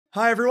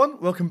Hi everyone,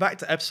 welcome back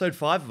to episode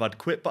 5 of I'd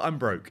Quit But I'm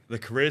Broke, the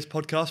careers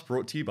podcast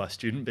brought to you by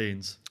Student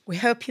Beans. We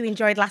hope you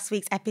enjoyed last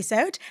week's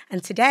episode,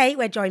 and today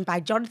we're joined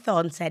by John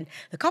Thornton,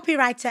 the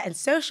copywriter and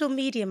social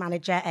media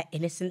manager at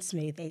Innocent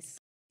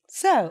Smoothies.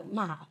 So,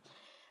 Matt,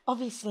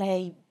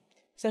 obviously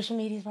social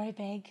media is very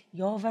big.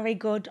 You're very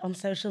good on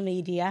social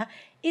media.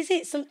 Is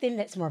it something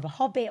that's more of a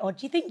hobby, or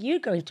do you think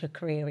you'd go into a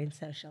career in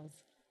socials?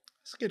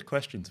 It's a good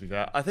question, to be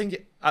fair. I think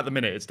at the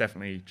minute it's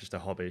definitely just a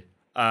hobby.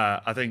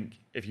 I think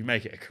if you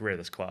make it a career,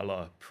 there's quite a lot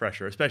of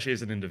pressure, especially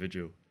as an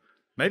individual.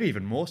 Maybe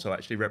even more so,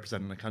 actually,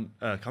 representing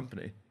a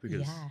company,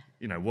 because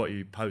you know what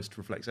you post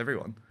reflects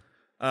everyone.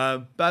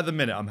 But at the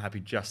minute, I'm happy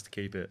just to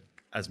keep it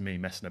as me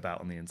messing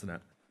about on the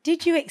internet.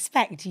 Did you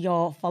expect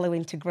your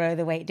following to grow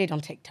the way it did on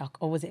TikTok,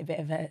 or was it a bit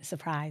of a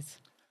surprise?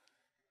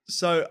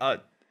 So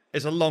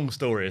it's a long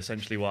story,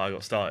 essentially, why I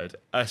got started.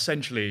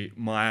 Essentially,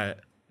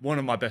 one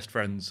of my best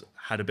friends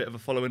had a bit of a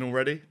following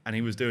already, and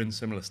he was doing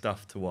similar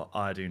stuff to what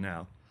I do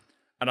now.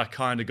 And I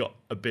kind of got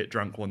a bit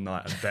drunk one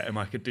night and bet him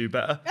I could do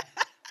better.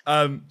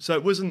 So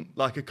it wasn't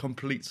like a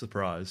complete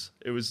surprise.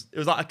 It was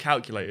like a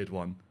calculated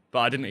one, but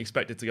I didn't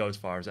expect it to go as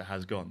far as it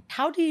has gone.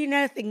 How do you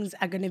know things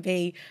are going to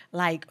be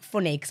like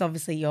funny? Because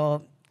obviously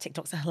your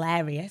TikToks are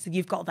hilarious, and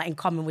you've got that in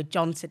common with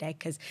John today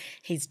because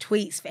his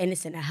tweets for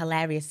Innocent are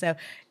hilarious. So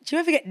do you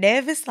ever get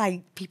nervous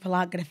like people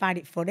aren't going to find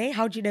it funny?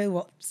 How do you know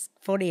what's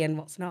funny and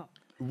what's not?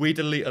 We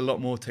delete a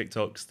lot more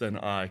TikToks than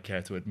I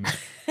care to admit.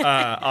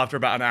 After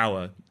about an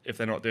hour, if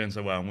they're not doing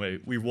so well, and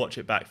we watch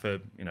it back for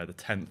the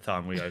 10th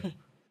time, we go,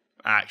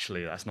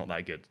 actually, that's not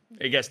that good.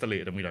 It gets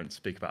deleted and we don't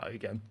speak about it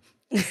again.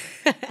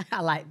 I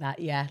like that.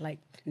 Yeah, like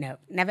no,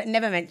 never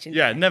mentioned.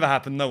 Yeah, it never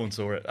happened. No one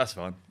saw it. That's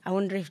fine. I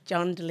wonder if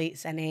John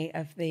deletes any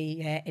of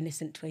the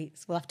Innocent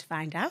tweets. We'll have to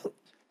find out.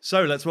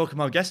 So let's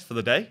welcome our guest for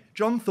the day,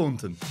 John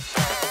Thornton.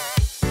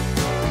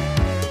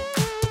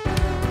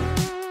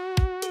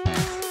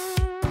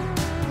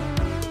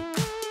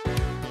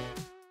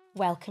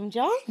 Welcome,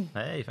 John.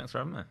 Hey, thanks for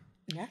having me.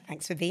 Yeah,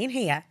 thanks for being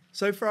here.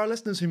 So for our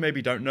listeners who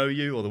maybe don't know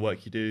you or the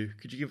work you do,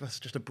 could you give us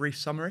just a brief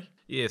summary?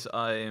 Yes,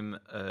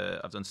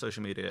 I've done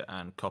social media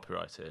and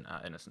copywriting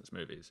at Innocent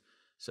Smoothies.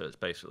 So it's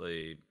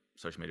basically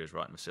social media is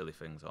writing the silly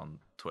things on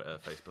Twitter,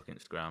 Facebook,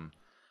 Instagram,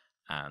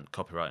 and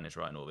copywriting is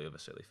writing all the other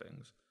silly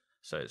things.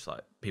 So it's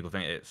like people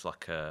think it's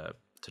like to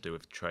do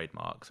with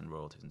trademarks and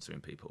royalties and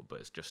suing people, but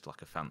it's just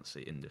like a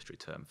fancy industry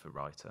term for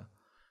writer.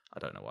 I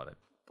don't know why they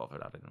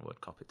bothered adding the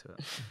word copy to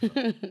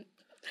it.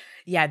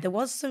 Yeah, there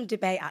was some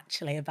debate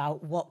actually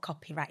about what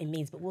copywriting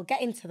means, but we'll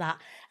get into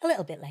that a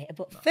little bit later.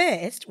 But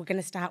first, we're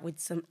going to start with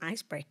some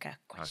icebreaker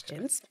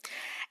questions.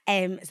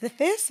 Okay. So the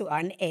first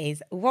one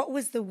is, what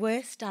was the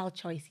worst style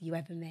choice you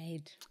ever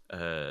made?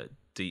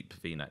 Deep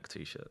V-neck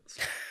t-shirts.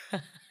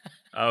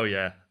 Oh,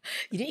 yeah.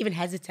 You didn't even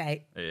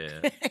hesitate.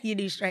 Yeah. You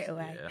knew straight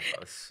away. Yeah,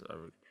 that's a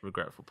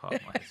regretful part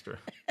of my history.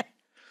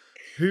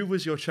 Who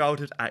was your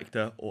childhood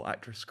actor or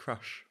actress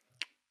crush?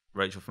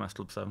 Rachel from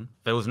Club 7.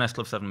 There was an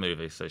Club 7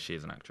 movie, so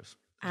she's an actress.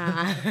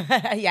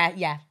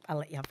 Yeah, I'll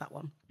let you have that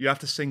one. You have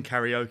to sing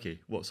karaoke.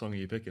 What song are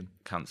you picking?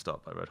 Can't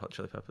Stop by Red Hot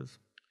Chili Peppers.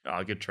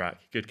 Ah, good track.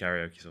 Good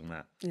karaoke song,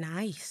 that.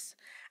 Nice.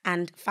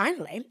 And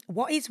finally,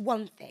 what is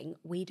one thing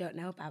we don't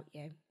know about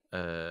you?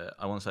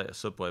 I want to say a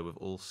Subway with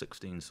all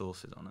 16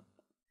 sauces on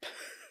it.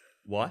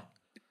 Why?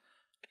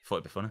 Thought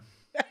it'd be funny.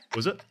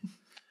 Was it?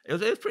 It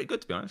was pretty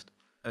good, to be honest.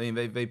 I mean,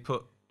 they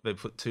put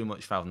too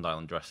much Thousand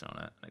Island dressing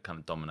on it, and it kind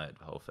of dominated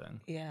the whole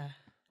thing. Yeah.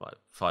 Like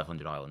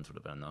 500 islands would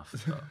have been enough.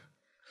 But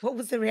what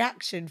was the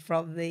reaction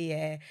from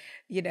the,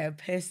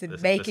 person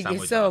making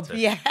your sub? Artist.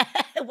 Yeah,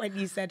 when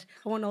you said,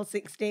 I want all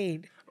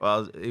 16.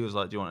 Well, he was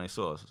like, do you want any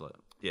sauce? I was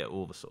like, yeah,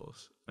 all the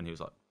sauce. And he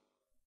was like,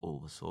 all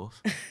the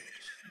sauce?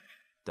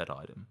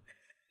 Dead-eyed him.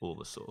 All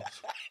the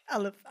sauce. I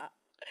love that.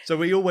 So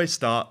we always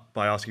start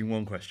by asking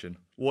one question.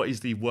 What is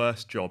the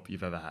worst job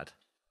you've ever had?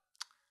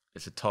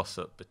 It's a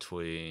toss-up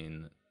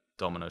between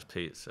Domino's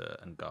Pizza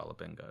and Gala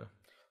Bingo.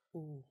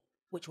 Ooh,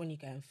 which one are you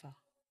going for?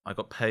 I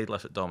got paid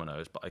less at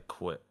Domino's, but I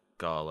quit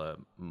Gala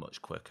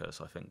much quicker,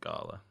 so I think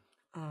Gala.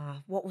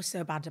 What was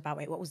so bad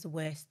about it? What was the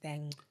worst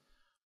thing?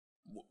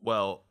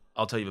 Well,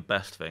 I'll tell you the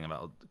best thing, and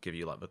I'll give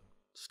you like the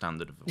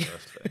standard of the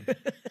worst thing.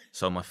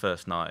 So on my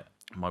first night,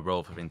 my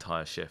role for the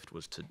entire shift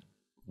was to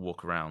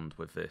walk around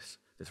with this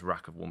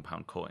rack of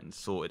 £1 coins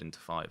sorted into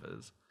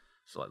fivers.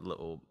 So like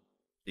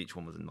each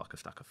one was in like a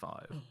stack of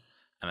 5.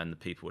 And then the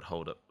people would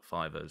hold up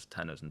fivers,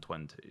 tenors, and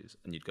 20s,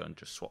 and you'd go and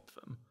just swap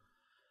them.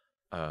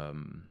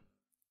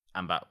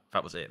 And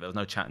that was it. There was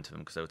no chatting to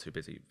them because they were too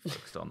busy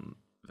focused on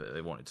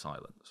they wanted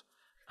silence.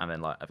 And then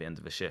like at the end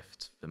of the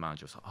shift, the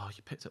manager was like, "Oh,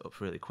 you picked it up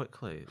really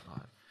quickly.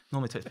 Like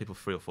normally it takes people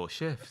 3 or 4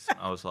 shifts."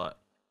 I was like,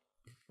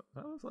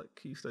 "That was like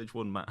key stage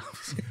 1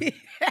 maths."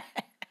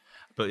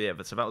 But yeah,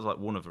 so that was like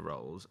one of the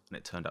roles, and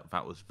it turned out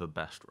that was the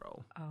best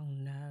role. Oh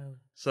no!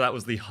 So that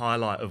was the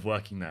highlight of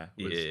working there.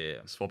 Was yeah,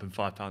 swapping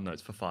 £5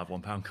 notes for 5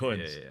 £1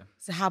 coins. Yeah.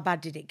 So how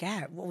bad did it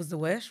get? What was the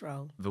worst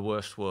role? The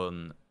worst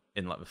one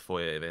in like the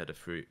foyer, they had a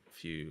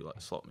few like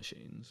slot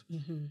machines,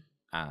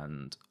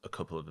 and a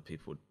couple of the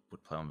people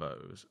would play on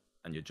those,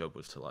 and your job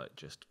was to like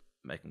just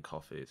making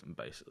coffees and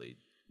basically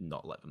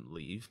not let them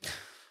leave.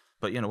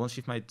 But once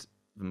you've made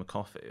them a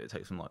coffee, it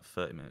takes them like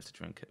 30 minutes to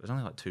drink it. There's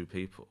only like 2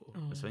 people,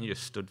 so then you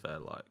just stood there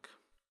like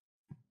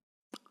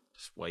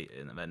just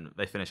waiting, and then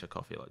they finish a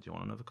coffee. Like, do you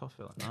want another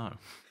coffee? Like, no.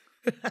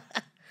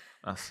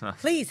 that's,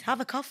 Please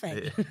have a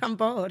coffee. Yeah. I'm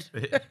bored.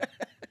 Yeah.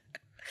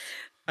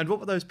 And what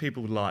were those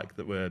people like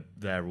that were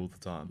there all the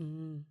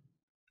time?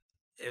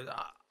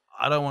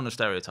 I don't want to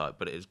stereotype,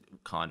 but it is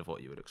kind of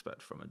what you would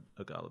expect from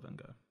a gala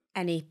bingo.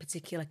 Any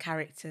particular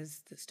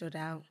characters that stood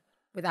out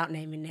without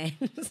naming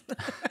names?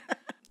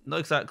 Not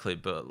exactly,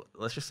 but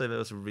let's just say there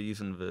was a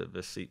reason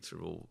the seats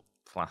are all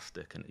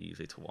plastic and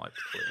easy to wipe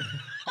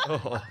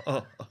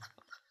clean.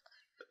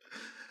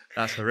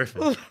 That's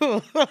horrific.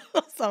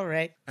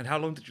 Sorry. And how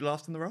long did you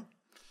last in the role?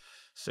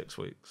 6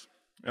 weeks.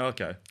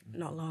 Okay.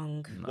 Not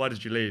long. Why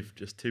did you leave?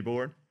 Just too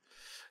boring?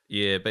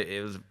 Yeah, but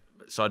it was...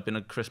 So I'd been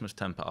a Christmas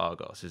temp at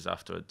Argos. This is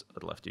after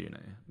I'd left uni,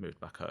 moved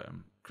back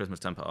home. Christmas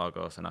temp at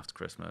Argos, and after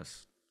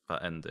Christmas,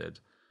 that ended.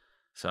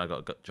 So I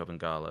got a job in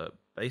Gala,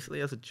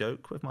 basically as a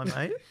joke with my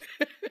mate.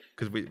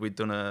 Because we'd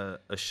done a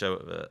show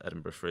at the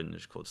Edinburgh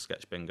Fringe called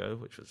Sketch Bingo,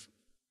 which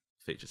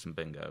featured some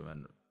bingo,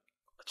 and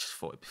I just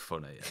thought it'd be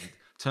funny. And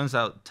turns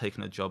out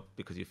taking a job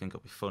because you think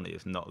it'll be funny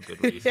is not a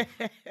good reason.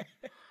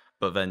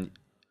 But then,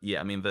 yeah,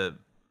 I mean, the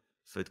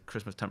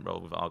Christmas temp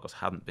role with Argos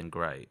hadn't been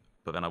great.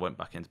 But then I went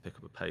back in to pick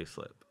up a pay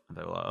slip, and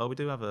they were like, "Oh, we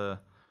do have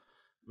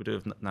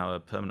now a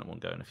permanent one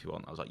going if you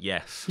want." I was like,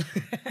 "Yes."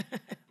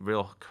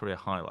 Real career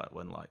highlight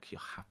when like you're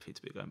happy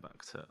to be going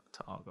back to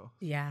Argos.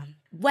 Yeah.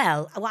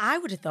 Well, what I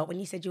would have thought when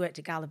you said you worked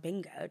at Gala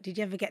Bingo, did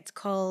you ever get to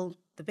call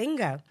the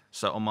bingo?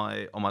 So on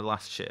my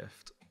last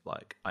shift,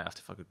 like I asked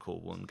if I could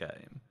call one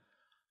game,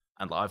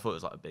 and like, I thought it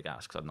was like a big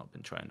ask because I'd not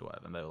been trained or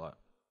whatever. And they were like,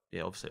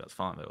 "Yeah, obviously that's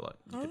fine." They were like,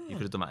 "You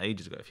could have done that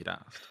ages ago if you'd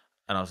asked."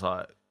 And I was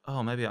like,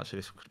 "Oh, maybe actually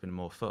this could have been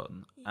more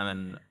fun." And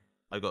then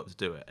I got to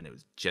do it, and it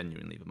was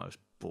genuinely the most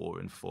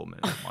boring 4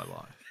 minutes of my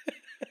life.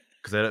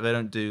 Because they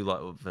don't do like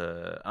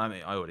I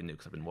mean, I already knew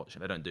because I've been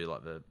watching. They don't do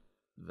like the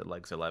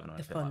legs 11 or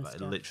anything like that.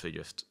 They literally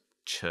just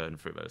churn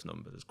through those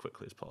numbers as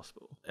quickly as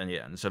possible. And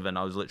yeah, and so then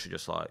I was literally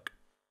just like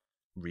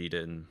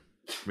reading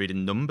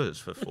numbers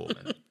for 4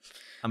 minutes.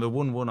 And the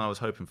one I was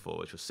hoping for,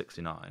 which was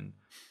 69,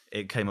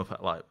 it came up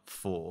at like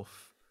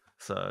 4th.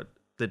 So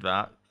did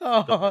that.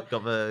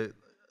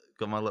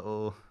 Got my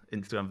little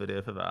Instagram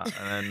video for that,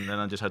 and then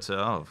I just had to,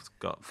 I've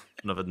got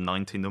another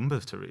 90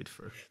 numbers to read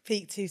through.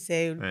 Peak too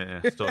soon.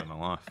 Yeah, story of my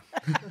life.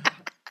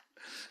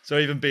 So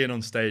even being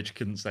on stage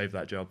couldn't save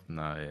that job?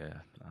 No, yeah.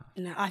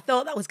 No. No, I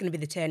thought that was going to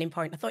be the turning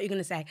point. I thought you were going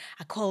to say,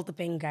 I called the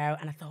bingo,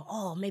 and I thought,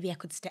 oh, maybe I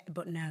could step,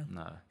 but no.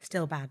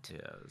 Still bad. Yeah,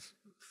 it was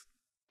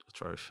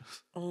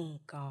atrocious.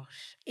 Oh,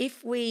 gosh.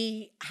 If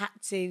we had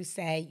to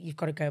say you've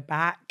got to go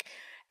back,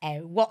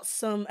 what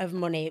sum of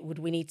money would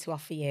we need to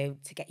offer you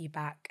to get you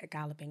back at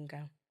Gala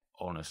Bingo?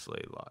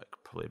 Honestly, like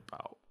probably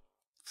about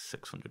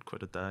 600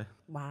 quid a day.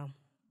 Wow.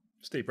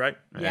 Steep, right?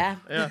 Yeah.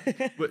 Yeah.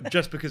 But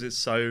just because it's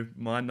so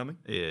mind-numbing?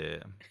 Yeah.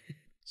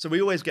 So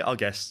we always get our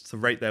guests to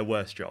rate their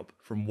worst job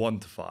from 1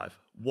 to 5.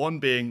 1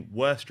 being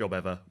worst job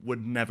ever,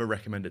 would never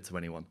recommend it to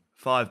anyone.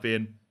 5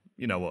 being,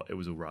 you know what, it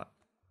was all right.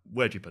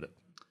 Where'd you put it?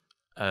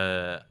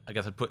 I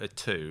guess I'd put a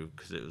 2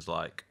 because it was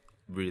like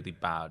really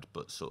bad,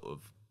 but sort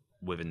of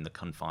within the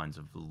confines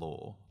of the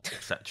law,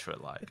 etc.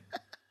 Like,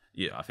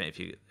 yeah, I think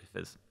if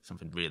there's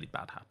something really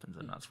bad happens,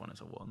 then that's when it's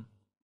a 1.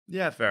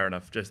 Yeah, fair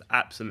enough. Just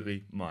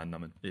absolutely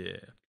mind-numbing. Yeah.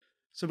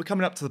 So we're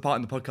coming up to the part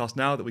in the podcast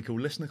now that we call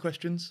listener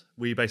questions.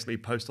 We basically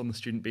post on the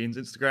Student Beans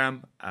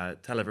Instagram,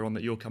 tell everyone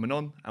that you're coming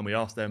on, and we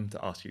ask them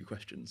to ask you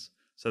questions.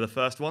 So the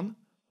first one,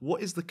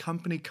 what is the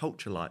company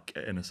culture like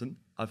at Innocent?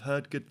 I've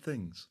heard good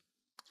things.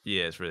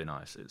 Yeah, it's really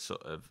nice. It's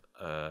sort of,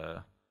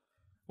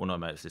 one of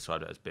my mates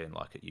described it as being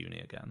like at uni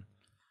again.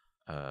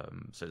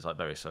 So it's like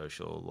very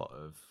social, a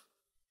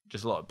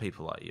lot of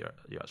people like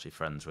you're actually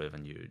friends with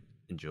and you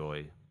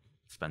enjoy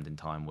spending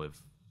time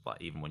with, like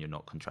even when you're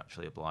not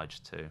contractually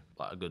obliged to.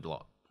 Like a good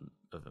lot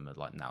of them are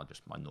like now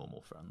just my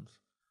normal friends.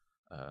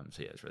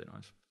 So yeah, it's really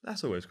nice.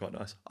 That's always quite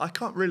nice. I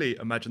can't really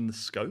imagine the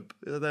scope.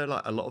 Are there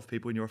like a lot of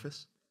people in your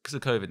office? Because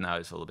of COVID now,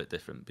 it's all a bit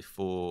different.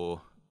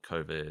 Before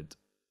COVID,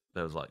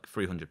 there was like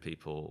 300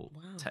 people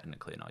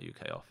technically in our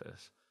UK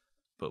office,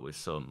 but with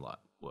some like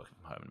working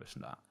from home and this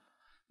and that.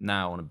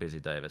 Now on a busy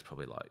day, there's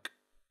probably like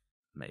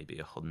maybe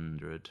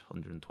 100,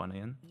 120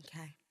 in.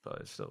 Okay.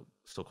 But it's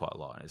still quite a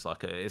lot. And it's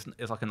like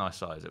a nice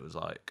size. It was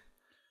like,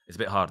 it's a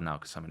bit harder now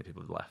because so many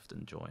people have left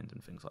and joined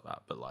and things like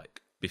that. But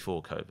like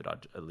before COVID,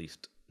 I'd at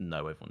least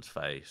know everyone's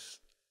face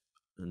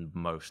and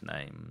most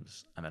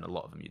names, and then a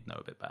lot of them you'd know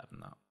a bit better than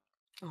that.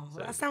 Oh, So,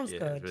 that sounds yeah,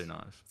 good. It's really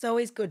nice. It's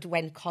always good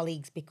when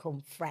colleagues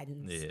become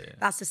friends. Yeah.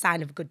 That's a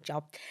sign of a good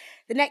job.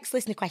 The next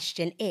listener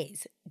question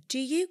is, do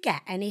you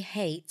get any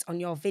hate on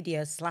your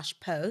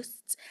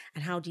videos/posts,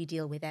 and how do you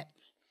deal with it?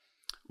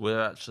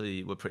 We're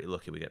pretty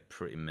lucky. We get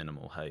pretty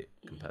minimal hate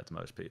compared to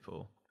most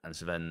people. And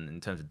so then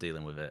in terms of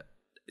dealing with it,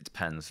 it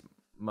depends.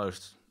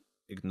 Most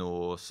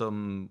ignore.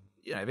 Some,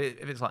 if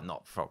it's like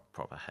not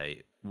proper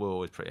hate, we're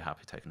always pretty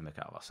happy taking the mick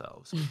out of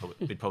ourselves.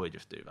 We'd probably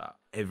just do that.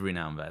 Every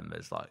now and then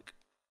there's like,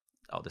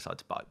 I'll decide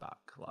to bite back.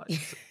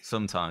 Like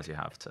sometimes you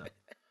have to.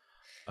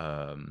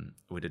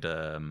 We did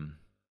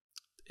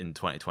in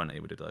 2020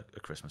 we did a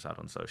Christmas ad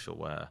on social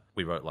where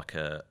we wrote like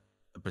a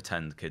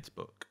pretend kids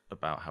book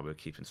about how we were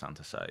keeping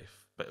Santa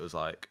safe, but it was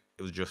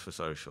just for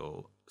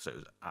social, so it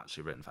was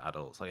actually written for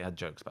adults. Like it had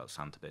jokes about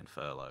Santa being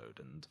furloughed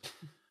and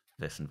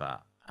this and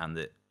that, and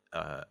it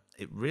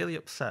really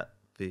upset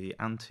the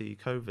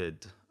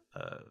anti-COVID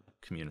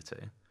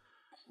community,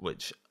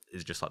 which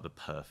is just like the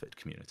perfect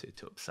community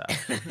to upset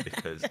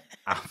because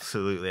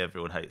absolutely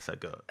everyone hates their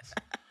guts.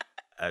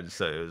 And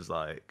so it was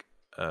like,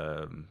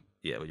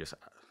 me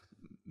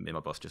and my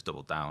boss just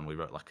doubled down. We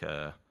wrote like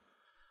a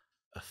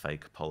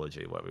fake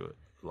apology where we were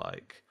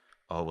like,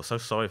 "Oh, we're so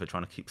sorry for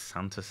trying to keep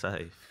Santa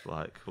safe.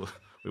 Like,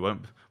 we'll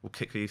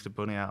kick the Easter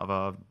Bunny out of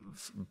our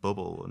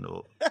bubble and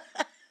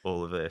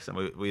all of this." And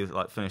we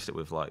like finished it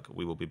with like,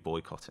 "We will be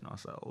boycotting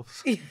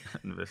ourselves,"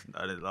 and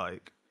it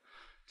like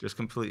just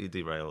completely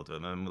derailed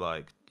them. And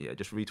like,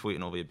 just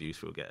retweeting all the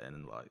abuse we were getting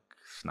and like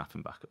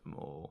snapping back at them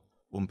all.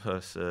 One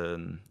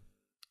person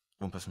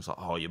was like,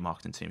 "Oh, your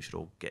marketing team should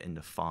all get in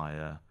the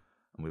fire,"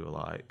 and we were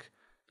like,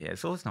 "Yeah,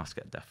 it's always nice to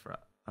get a death threat."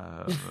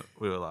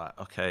 We were like,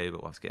 okay,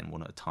 but we'll have to get in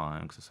one at a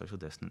time because of social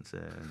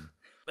distancing.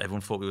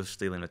 Everyone thought we were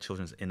stealing the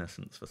children's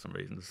innocence for some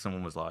reason.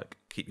 Someone was like,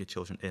 keep your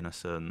children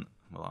innocent.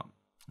 We're like,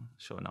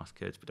 sure, nice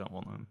kids, but don't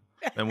want them.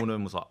 Then one of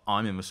them was like,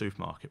 I'm in the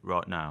supermarket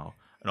right now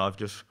and I've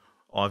just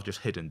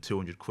hidden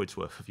 200 quid's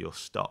worth of your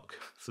stock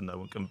so no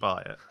one can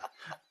buy it.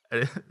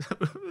 And it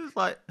was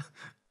like,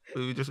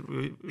 we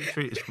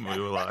treated them, we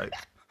were like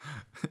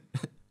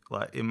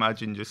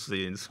imagine just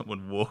seeing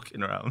someone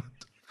walking around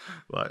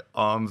like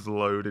arms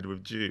loaded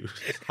with juice,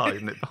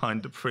 hiding it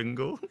behind the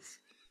Pringles.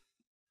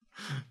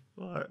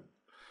 Like,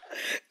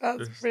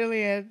 that's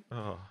brilliant.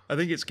 Oh. I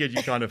think it's good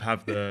you kind of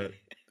have the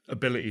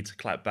ability to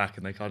clap back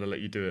and they kind of let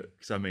you do it.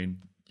 Because, I mean,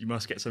 you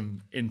must get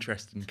some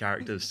interesting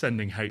characters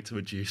sending hate to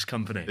a juice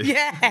company.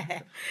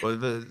 Yeah. Well,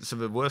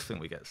 the worst thing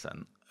we get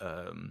sent,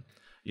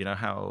 you know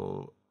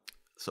how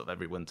sort of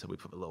every winter we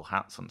put the little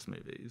hats on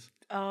smoothies?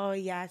 Oh,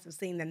 yes, I've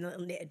seen them, the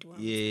little knitted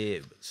ones. Yeah,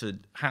 so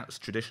hats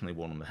traditionally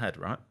worn on the head,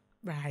 right?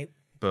 Right.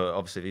 But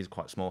obviously these are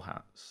quite small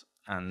hats.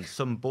 And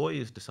some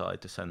boys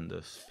decide to send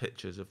us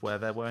pictures of where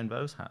they're wearing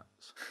those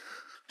hats.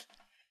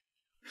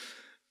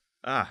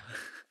 Yeah.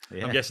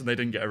 I'm guessing they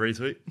didn't get a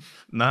retweet.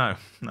 No,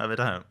 they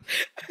don't.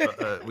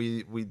 But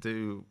we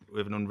do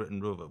with an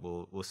unwritten rule that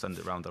we'll send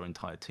it around our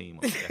entire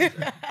team.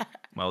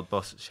 My old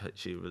boss,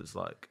 she was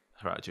like,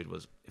 her attitude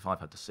was, if I've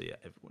had to see it,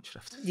 everyone should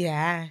have to see it.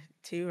 Yeah,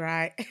 too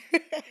right.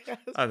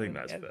 I think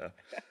that's fair.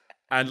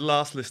 And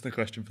last listener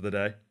question for the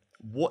day.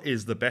 What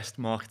is the best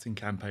marketing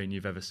campaign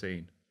you've ever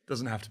seen?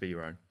 Doesn't have to be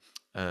your own.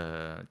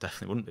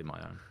 Definitely wouldn't be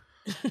my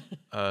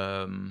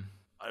own.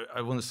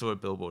 I once saw a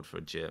billboard for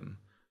a gym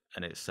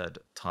and it said,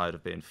 tired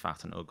of being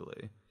fat and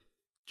ugly,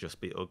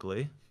 just be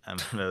ugly,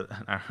 and an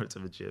arrow to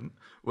the gym,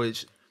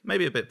 which may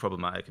be a bit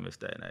problematic in this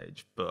day and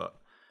age, but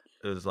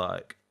it was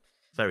like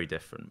very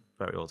different,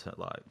 very alternate,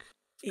 like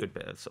good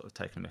bit of sort of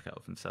taking a mick out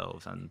of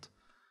themselves and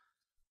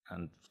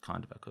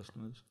kind of our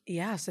customers.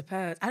 Yeah, I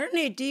suppose. I don't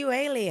know, do you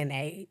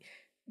alienate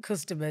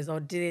customers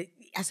or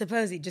I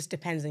suppose it just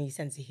depends on your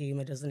sense of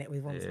humour, doesn't it,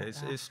 with ones like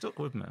that? It stuck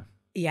with me.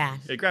 Yeah.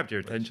 It grabbed your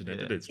attention, it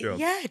did its job.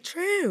 Yeah,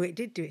 true. It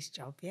did do its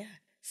job, yeah.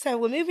 So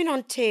we're moving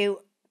on to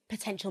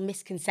potential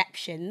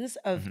misconceptions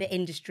of the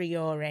industry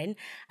you're in.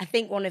 I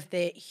think one of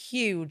the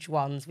huge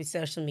ones with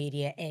social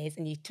media is,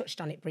 and you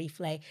touched on it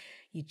briefly,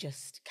 you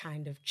just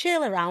kind of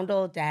chill around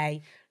all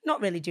day,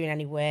 not really doing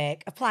any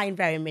work, applying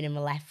very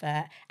minimal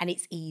effort, and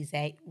it's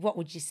easy. What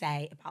would you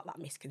say about that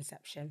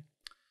misconception?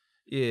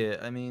 Yeah,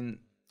 I mean,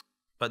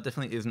 that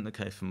definitely isn't the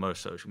case for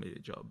most social media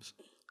jobs.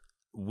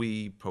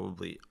 We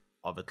probably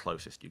are the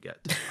closest you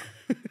get to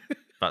that.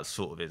 That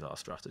sort of is our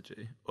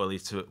strategy, or at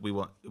least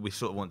we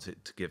sort of want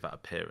to give that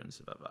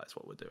appearance that that's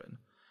what we're doing.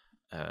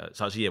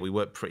 So actually, yeah, we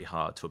work pretty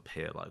hard to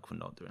appear like we're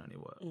not doing any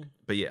work.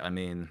 But yeah, I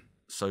mean,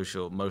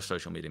 most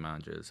social media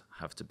managers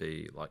have to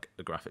be like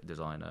a graphic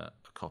designer,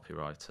 a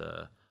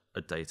copywriter,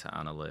 a data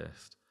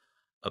analyst,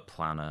 a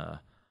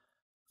planner,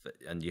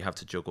 and you have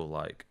to juggle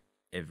like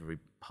every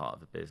part of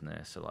the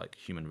business. So like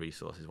human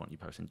resources want you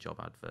posting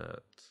job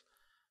adverts.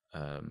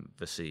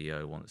 The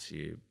CEO wants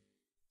you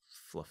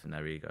fluffing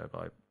their ego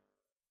by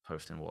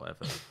posting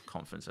whatever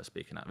conference they're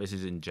speaking at. This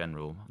is in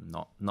general,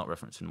 not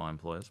referencing my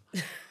employers.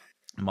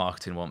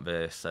 Marketing want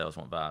this, sales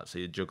want that. So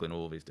you're juggling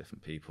all these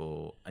different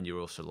people, and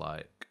you're also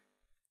like,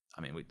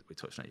 I mean, we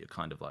touched on it. You're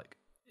kind of like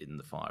in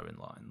the firing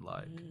line.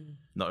 Like,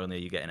 not only are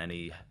you getting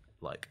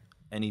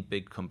any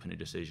big company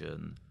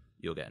decision,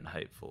 you're getting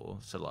hate for.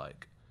 So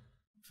like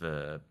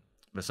the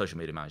social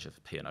media manager for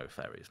P&O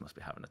Ferries must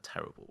be having a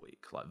terrible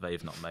week. Like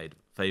they've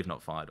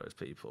not fired those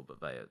people, but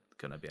they are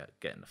going to be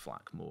getting the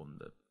flack more than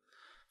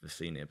the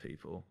senior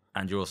people.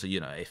 And you're also,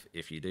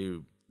 if you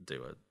do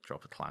a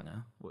drop a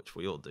clanger, which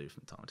we all do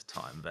from time to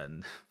time,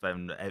 then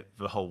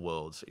the whole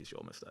world sees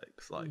your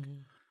mistakes. Like,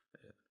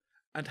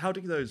 And how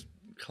do those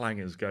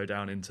clangers go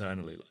down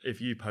internally?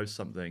 If you post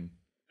something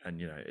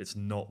and it's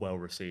not well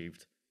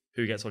received,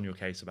 who gets on your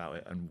case about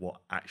it, and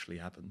what actually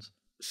happens?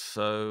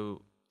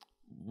 So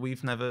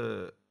we've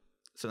never,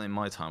 certainly in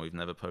my time, we've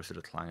never posted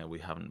a clanger we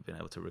haven't been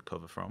able to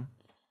recover from.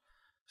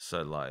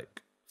 So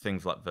like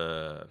things like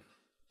that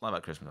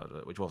Christmas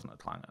advert, which wasn't a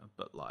clanger,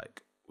 but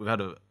like we've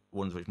had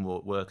ones which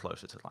were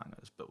closer to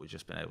clangers, but we've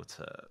just been able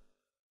to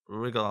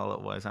wriggle our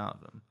little ways out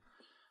of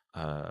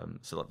them.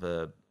 So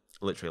like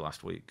literally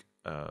last week,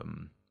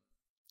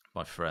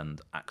 my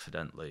friend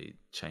accidentally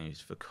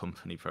changed the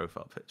company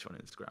profile picture on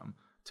Instagram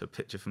to a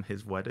picture from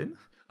his wedding.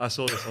 I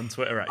saw this on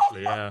Twitter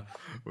actually, yeah.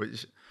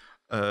 Which,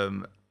 I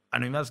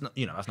mean, that's not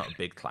a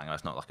big clanger.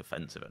 That's not like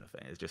offensive or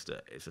anything. It's just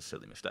it's a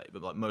silly mistake.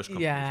 But like most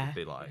companies would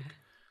be like,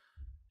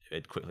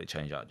 it'd quickly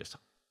change out, just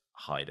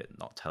hide it,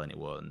 not tell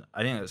anyone.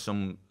 I think that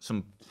some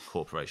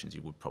corporations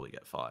you would probably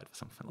get fired for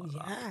something like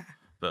that.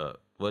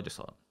 But we're just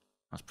like,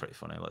 that's pretty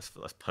funny. Let's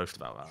post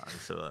about that.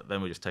 And so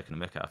then we're just taking a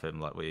mick out of him.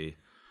 Like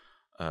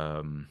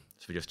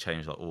so we just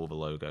changed like all the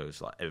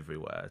logos like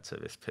everywhere to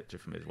this picture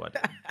from his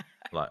wedding.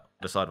 Like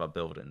the side of our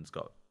building's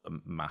got a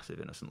massive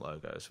innocent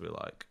logo, so we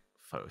like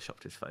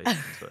photoshopped his face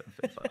into it and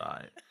things like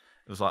that.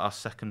 It was like our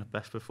second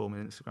best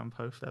performing Instagram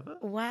post ever.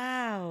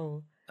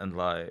 Wow. And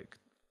like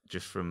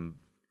just from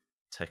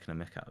taking a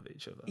mick out of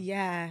each other.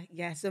 Yeah.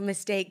 So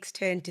mistakes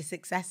turn to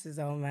successes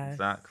almost.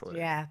 Exactly.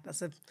 Yeah,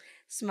 that's a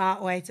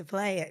smart way to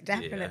play it,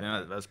 definitely. Yeah, I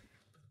think that's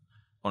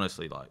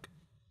honestly like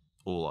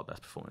all our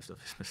best performing stuff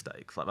is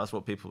mistakes. Like that's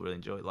what people really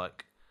enjoy.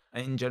 Like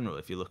in general,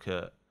 if you look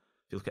at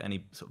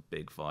any sort of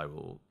big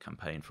viral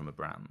campaign from a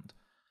brand,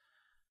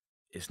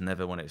 it's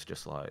never when it's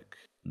just like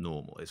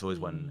normal. It's always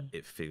when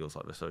it feels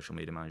like the social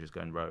media manager's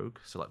going rogue.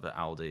 So like the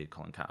Aldi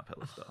Colin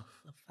Caterpillar stuff.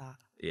 Love that.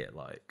 Yeah,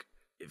 like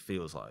it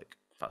feels like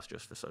that's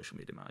just the social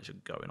media manager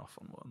going off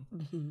on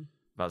one.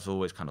 That's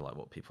always kind of like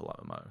what people like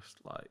the most.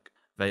 Like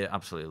they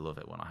absolutely love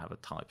it when I have a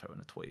typo in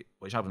a tweet,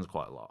 which happens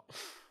quite a lot.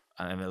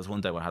 And there was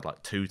one day when I had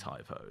like 2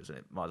 typos, and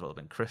it might as well have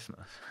been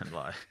Christmas, and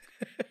like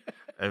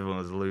everyone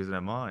was losing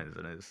their minds,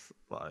 and it's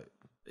like,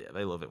 yeah,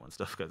 they love it when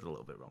stuff goes a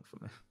little bit wrong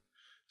for me.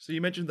 So you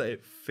mentioned that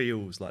it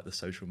feels like the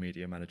social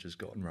media manager's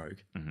gotten rogue.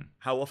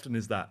 How often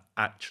is that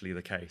actually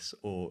the case,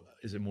 or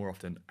is it more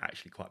often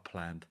actually quite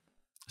planned?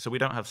 So we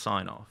don't have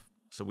sign off,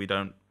 so we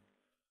don't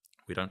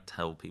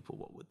tell people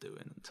what we're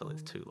doing until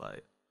it's too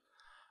late.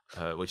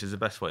 Which is the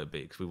best way to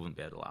be, because we wouldn't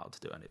be allowed to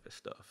do any of this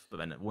stuff. But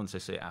then once they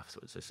see it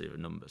afterwards, they see the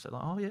numbers, they're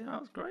like, oh yeah, that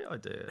was a great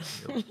idea.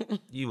 Like,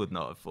 you would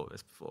not have thought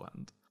this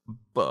beforehand.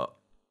 But,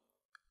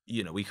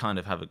 we kind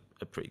of have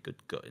a pretty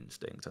good gut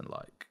instinct, and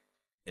like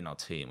in our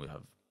team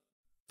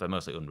they're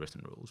mostly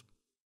unwritten rules,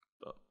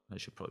 but they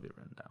should probably be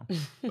written down.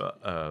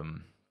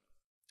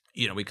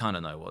 But, we kind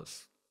of know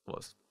what's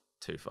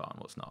too far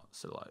and what's not.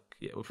 So like,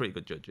 yeah, we're pretty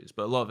good judges.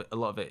 But a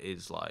lot of it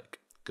is like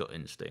gut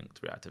instinct,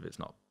 reactive. It's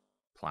not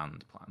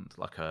planned.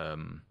 Like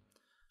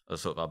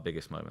sort of our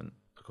biggest moment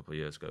a couple of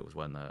years ago was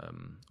when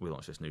we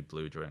launched this new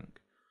blue drink,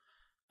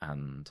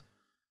 and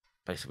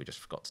basically we just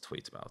forgot to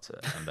tweet about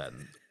it, and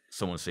then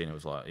someone seen it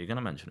was like, are you going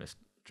to mention this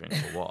drink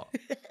or what?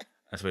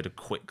 And so we had to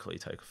quickly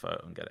take a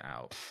photo and get it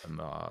out,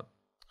 and our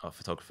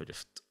photographer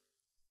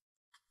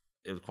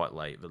it was quite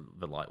late,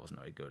 the light wasn't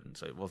very good, and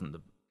so it wasn't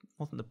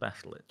the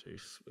best lit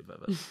juice we've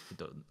ever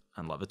done,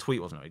 and like the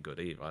tweet wasn't very good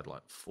either. I had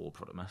like 4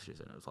 product messages,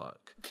 and it was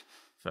like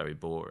very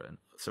boring.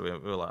 So we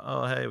were like,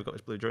 oh hey, we've got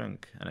this blue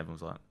drink, and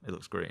everyone's like, it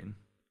looks green.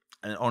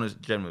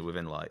 And generally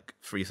within like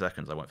 3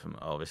 seconds I went from,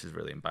 oh, this is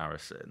really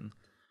embarrassing,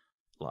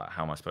 like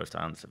how am I supposed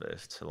to answer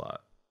this, to like,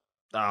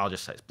 I'll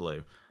just say it's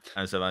blue.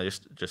 And so I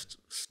just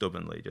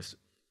stubbornly just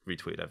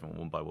retweeted everyone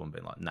one by one,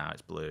 being like, nah,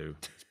 it's blue.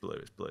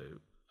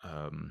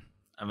 And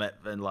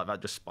then like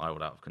that just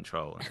spiraled out of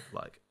control, and it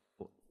like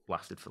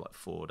lasted for like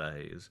 4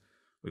 days.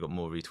 We got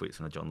more retweets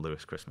than a John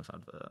Lewis Christmas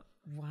advert.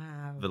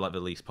 Wow. The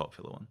least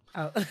popular one.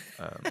 Oh.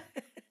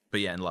 But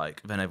yeah, and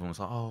like then everyone was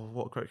like, oh,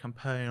 what a great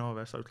campaign. Oh,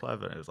 they're so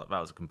clever. And it was like, that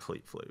was a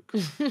complete fluke.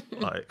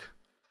 like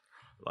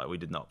we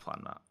did not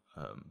plan that.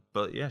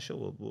 But yeah,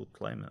 sure, we'll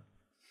claim it.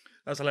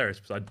 That's hilarious,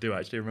 because I do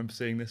actually remember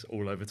seeing this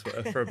all over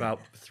Twitter for about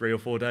 3 or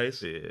 4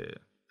 days. Yeah.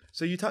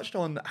 So you touched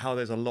on how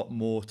there's a lot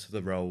more to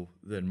the role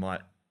than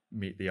might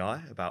meet the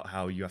eye, about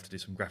how you have to do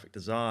some graphic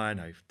design,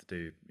 how you have to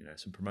do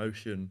some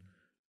promotion.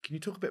 Can you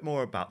talk a bit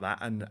more about that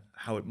and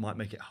how it might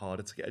make it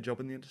harder to get a job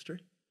in the industry?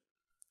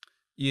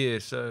 Yeah,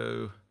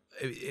 so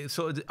it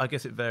sort of, I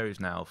guess it varies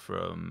now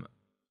from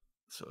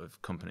sort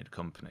of company to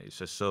company.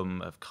 So some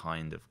have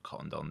kind of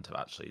cottoned on to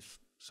actually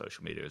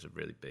social media is a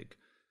really big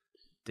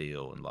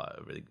deal and like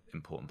a really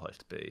important place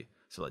to be.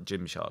 So like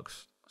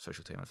Gymshark's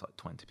social team has like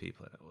 20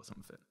 people in it or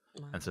something.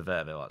 Wow. And so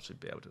they'll actually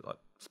be able to like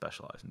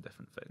specialize in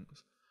different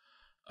things.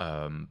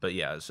 But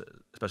yeah,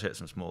 especially at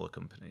some smaller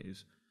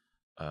companies,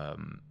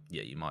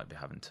 yeah, you might be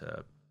having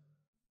to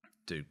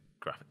do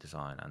graphic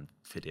design and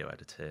video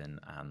editing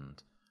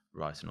and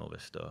writing all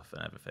this stuff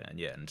and everything. And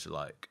yeah, and so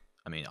like,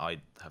 I mean,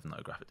 I have no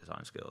graphic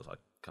design skills. I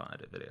can't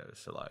edit videos.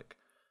 So like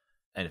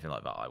anything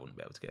like that, I wouldn't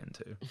be able to get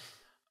into.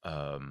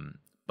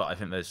 But I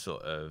think there's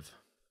sort of,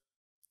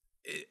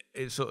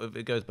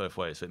 it goes both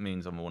ways. So it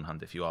means on the one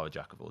hand, if you are a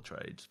jack of all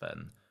trades,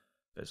 then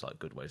there's like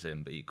good ways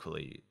in, but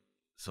equally,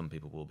 some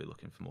people will be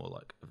looking for more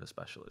like of a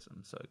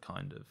specialism. So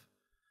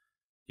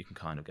you can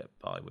kind of get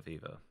by with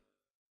either,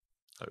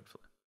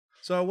 hopefully.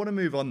 So I want to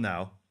move on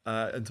now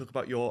and talk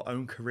about your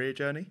own career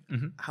journey.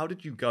 Mm-hmm. How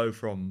did you go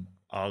from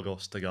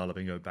Argos to Gala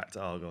Bingo back to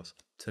Argos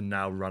to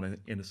now running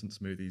Innocent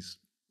Smoothies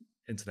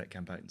internet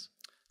campaigns?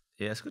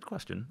 Yeah, it's a good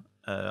question.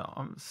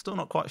 I'm still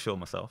not quite sure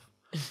myself.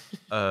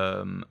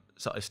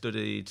 So I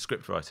studied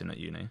script writing at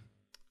uni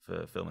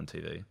for film and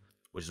TV,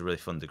 which is a really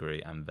fun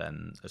degree. And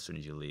then as soon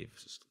as you leave,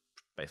 it's just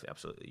basically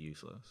absolutely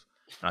useless.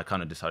 And I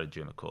kind of decided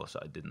during the course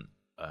that I didn't.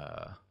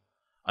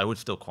 I would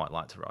still quite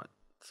like to write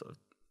sort of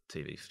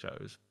TV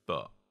shows,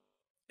 but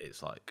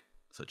it's like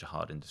such a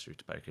hard industry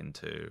to break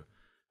into,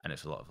 and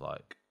it's a lot of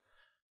like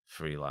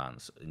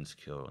freelance,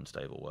 insecure,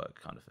 unstable work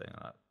kind of thing.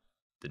 And that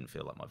didn't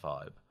feel like my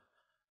vibe.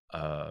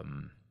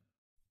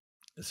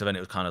 So then it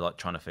was kind of like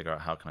trying to figure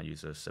out how can I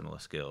use those similar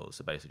skills.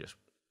 So basically just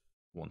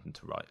wanting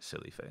to write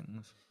silly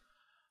things.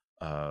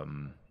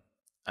 And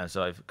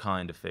so I've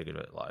kind of figured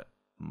it like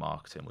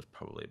marketing was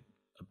probably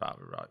about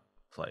the right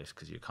place,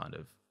 because you kind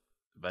of,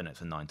 then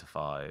it's a 9 to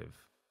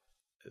 5,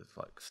 it's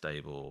like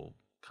stable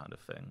kind of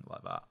thing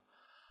like that.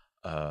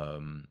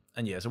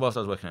 And yeah, so whilst I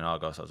was working in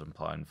Argos, I was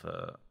applying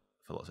for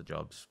lots of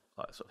jobs,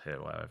 like sort of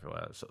here, where,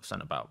 everywhere. Sort of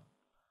sent about,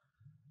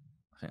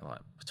 I think like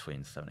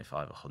between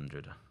 75,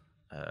 100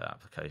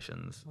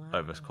 applications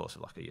over the course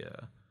of like a year.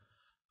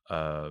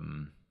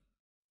 And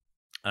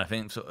I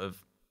think sort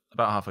of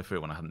about halfway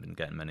through, when I hadn't been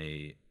getting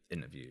many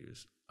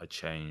interviews, I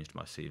changed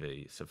my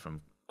CV, so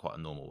from quite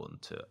a normal one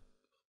to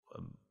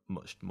a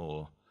much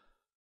more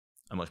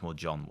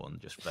John one,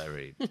 just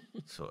very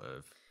sort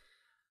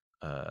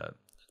of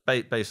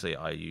basically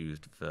I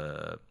used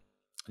the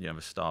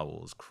Star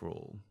Wars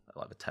crawl,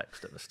 like the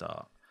text at the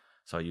start.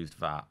 So I used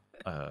that,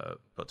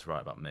 but to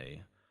write about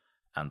me,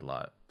 and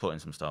like put in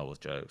some Star Wars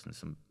jokes and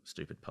some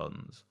stupid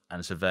puns.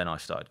 And so then I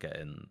started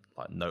getting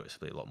like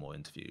noticeably a lot more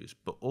interviews,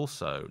 but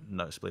also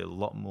noticeably a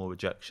lot more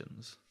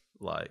rejections.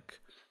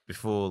 Like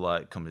before,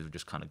 like companies would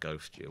just kind of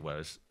ghost you,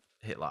 whereas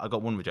I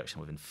got one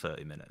rejection within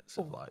 30 minutes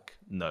of like,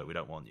 no, we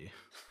don't want you,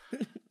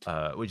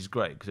 which is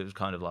great, because it was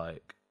kind of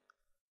like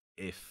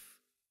if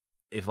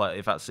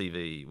that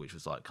CV, which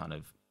was like kind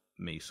of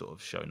me sort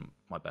of showing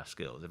my best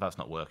skills, if that's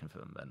not working for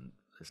them, then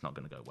it's not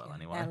going to go well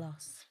anyway. They're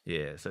lost.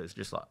 Yeah, so it's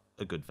just like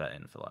a good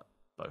vetting for like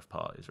both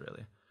parties,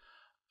 really.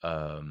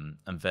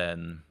 And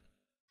then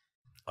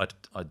I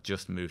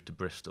just moved to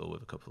Bristol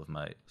with a couple of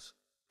mates,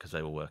 because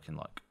they were working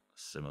like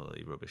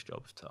similarly rubbish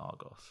jobs to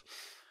Argos,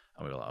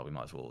 and we were like, oh, we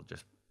might as well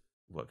just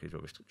work these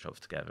rubbish jobs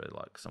together,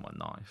 like somewhere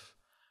nice.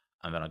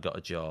 And then I got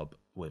a job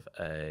with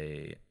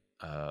it's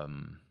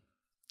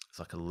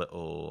like a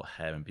little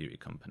hair and beauty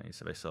company.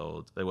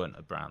 So they weren't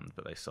a brand,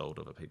 but they sold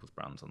other people's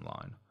brands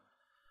online.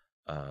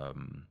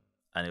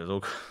 And it was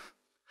all,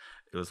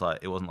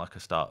 it wasn't like a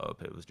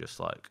startup. It was just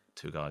like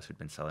two guys who'd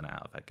been selling it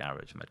out of their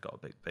garage, and they'd got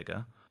a bit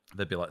bigger.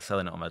 They'd be like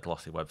selling it on their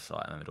glossy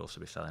website, and then they'd also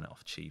be selling it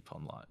off cheap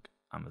on like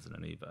Amazon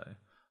and eBay,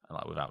 and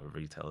like without the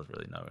retailers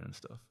really knowing and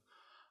stuff.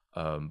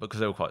 Because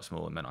they were quite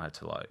small, and then I had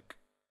to like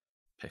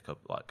pick up,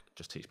 like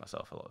just teach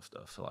myself a lot of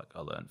stuff. So like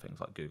I learned things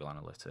like Google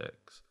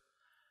Analytics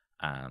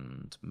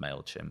and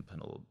MailChimp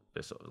and all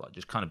this sort of like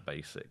just kind of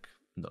basic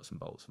nuts and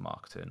bolts of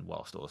marketing,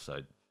 whilst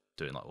also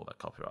doing like all their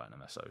copywriting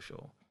and their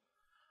social.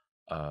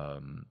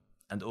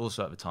 And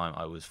also at the time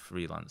I was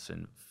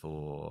freelancing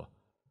for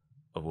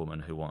a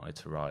woman who wanted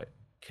to write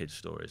kids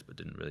stories but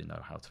didn't really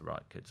know how to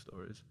write kids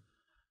stories.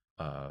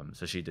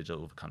 So she did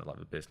all the kind of like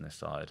the business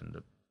side and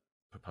the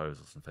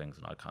proposals and things,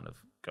 and I kind of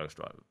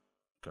ghostwrote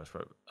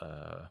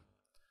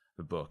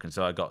the book. And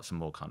so I got some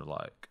more kind of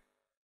like,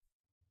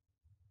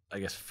 I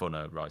guess,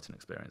 funner writing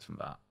experience from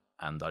that.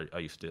 And I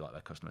used to do like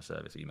their customer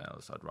service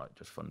emails. So I'd write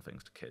just fun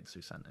things to kids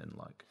who sent in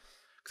like,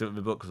 because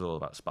the book was all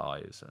about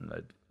spies, and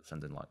they'd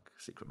send in like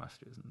secret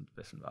messages and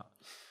this and that.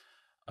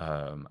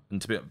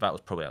 And that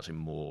was probably actually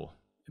more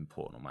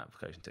important on my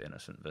application to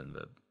Innocent than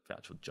the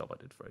actual job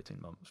I did for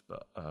 18 months.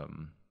 But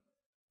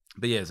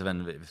yeah, so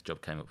then this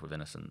job came up with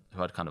Innocent,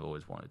 who I'd kind of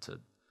always wanted to,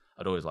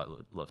 I'd always like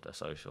loved their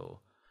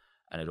social,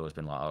 and it'd always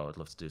been like, oh, I'd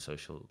love to do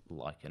social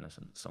like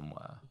Innocent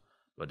somewhere,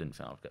 but I didn't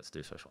think I would get to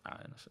do social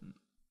at Innocent.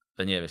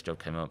 Then yeah, this job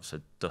came up, so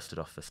dusted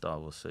off the Star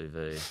Wars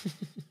CV.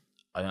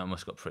 I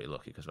almost got pretty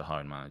lucky, because the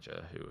hiring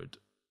manager, who had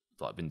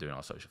like been doing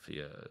our social for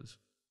years,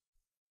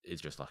 is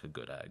just like a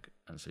good egg,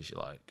 and so she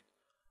like,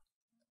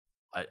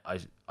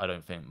 I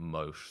don't think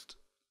most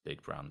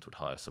big brands would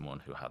hire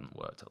someone who hadn't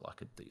worked at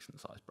like a decent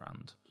sized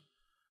brand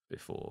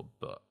before,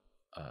 but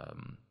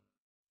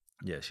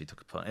yeah, she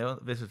took a punt.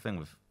 This is the thing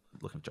with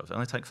looking for jobs, it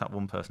only takes that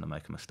one person to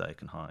make a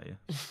mistake and hire you,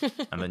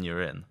 and then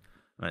you're in,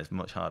 and it's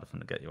much harder for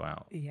them to get you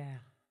out. Yeah.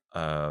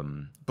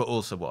 But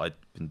also what I'd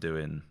been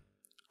doing,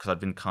 because I'd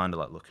been kind of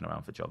like looking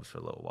around for jobs for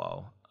a little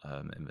while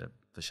in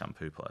the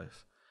shampoo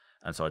place,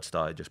 and so I'd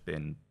started just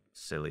being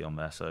silly on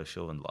their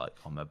social and like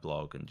on their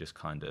blog, and just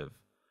kind of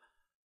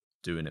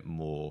doing it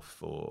more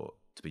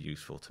to be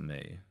useful to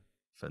me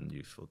than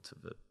useful to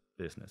the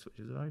business, which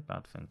is a very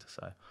bad thing to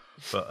say.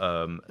 But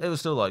it was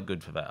still like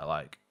good for that.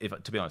 Like,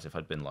 to be honest, if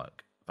I'd been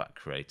like that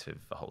creative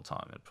the whole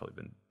time, it'd probably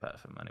been better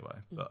for them anyway.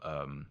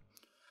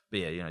 But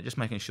yeah, you know, just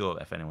making sure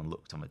that if anyone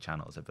looked on the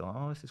channels, they'd be like,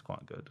 oh, this is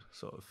quite good,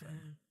 sort of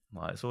thing.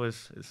 Like, it's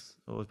always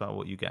about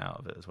what you get out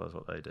of it as well as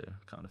what they do,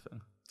 kind of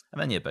thing. And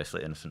then, yeah,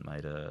 basically Innocent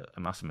made a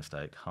massive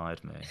mistake,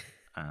 hired me,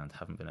 and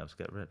haven't been able to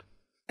get rid.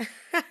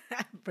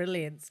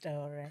 Brilliant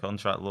story.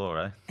 Contract law,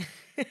 eh?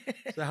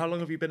 So how long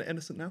have you been at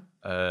Innocent now?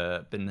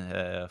 Been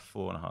here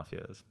 4.5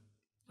 years.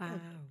 Wow.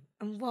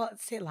 And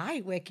what's it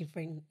like working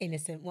for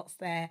Innocent? What's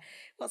the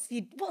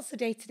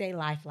day-to-day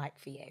life like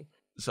for you?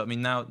 So I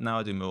mean, now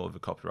I do more of the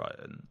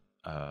copywriting.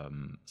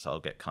 So I'll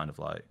get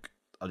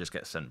I'll just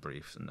get sent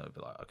briefs, and they'll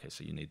be like, okay,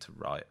 so you need to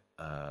write,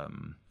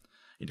 you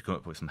need to come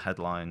up with some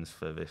headlines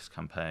for this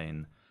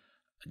campaign,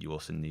 and you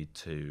also need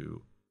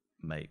to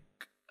make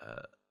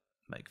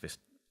this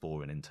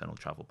boring internal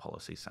travel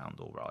policy sound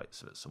all right,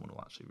 so that someone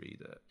will actually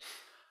read it.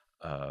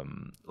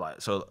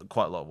 So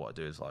quite a lot of what I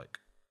do is like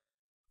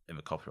in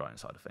the copywriting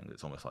side of things,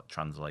 it's almost like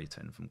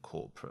translating from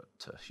corporate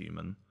to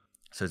human.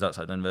 So that's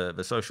like then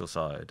the social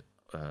side.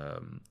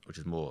 Which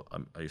is more,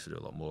 I used to do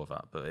a lot more of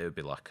that, but it would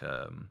be like,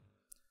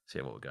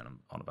 see what we're going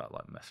on about,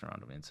 like messing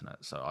around on the internet.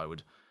 So I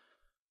would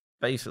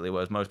basically,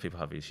 whereas most people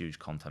have these huge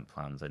content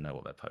plans, they know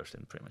what they're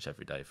posting pretty much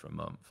every day for a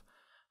month.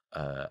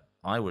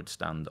 I would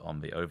stand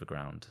on the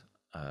overground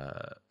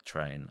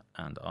train,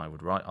 and I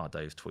would write our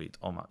day's tweet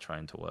on that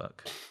train to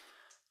work.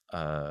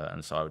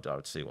 And so I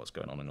would see what's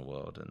going on in the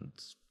world and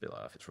be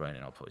like, if it's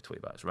raining, I'll probably tweet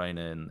about it's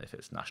raining. If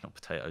it's National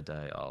Potato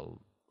Day, I'll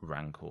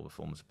rank all the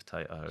forms of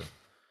potato.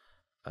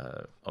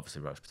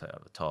 Obviously roast potato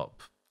at the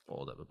top,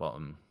 boiled at the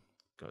bottom,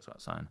 goes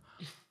without saying.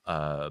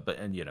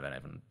 But you know, then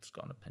everyone's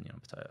got an opinion on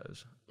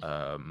potatoes.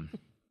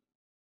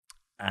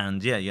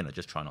 And yeah, you know,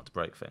 just try not to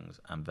break things.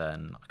 And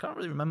then I can't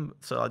really remember,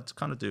 so I'd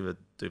kind of do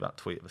that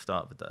tweet at the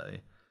start of the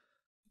day,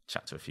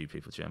 chat to a few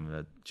people during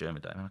the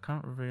day, and I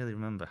can't really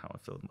remember how I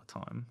filled my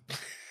time.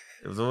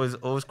 It was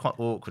always quite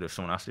awkward if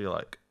someone asked you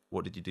like,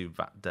 what did you do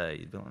that day?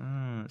 You'd be like,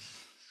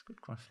 it's a good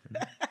question.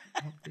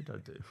 What did I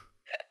do?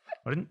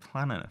 I didn't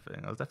plan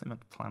anything. I was definitely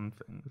meant to plan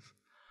things.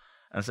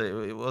 And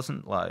so it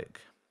wasn't like,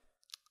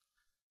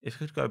 if I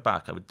could go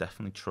back, I would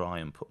definitely try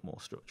and put more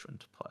structure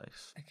into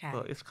place. Okay.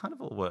 But it's kind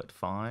of all worked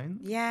fine.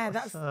 Yeah,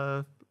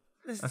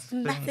 there's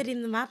method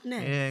in the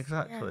madness. Yeah,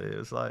 exactly. Yeah. It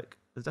was like,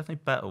 there's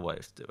definitely better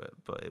ways to do it,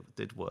 but it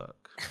did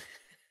work.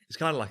 It's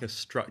kind of like a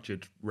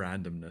structured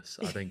randomness,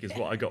 I think, is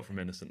what I got from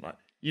Innocent. Like,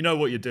 you know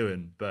what you're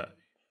doing, but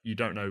you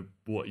don't know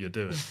what you're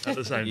doing at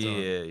the same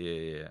time.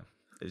 Yeah.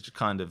 It's just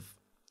kind of,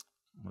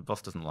 my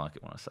boss doesn't like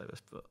it when I say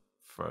this, but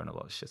throwing a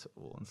lot of shit at the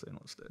wall and seeing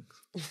what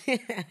sticks.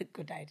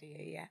 Good idea,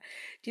 yeah.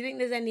 Do you think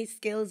there's any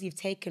skills you've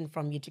taken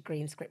from your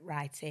degree in script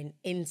writing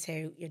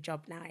into your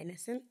job now,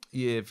 Innocent?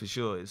 Yeah, for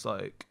sure. It's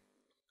like,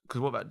 because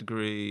what that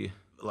degree,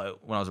 like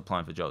when I was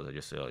applying for jobs, I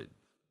just say, like,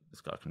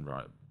 this guy can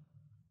write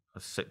a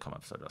sitcom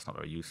episode. That's not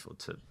very useful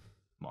to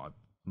my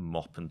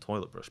mop and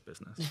toilet brush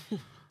business.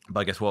 But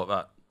I guess what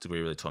that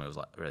degree really taught me was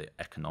like really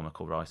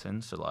economical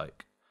writing. So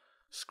like,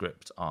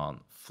 scripts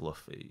aren't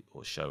fluffy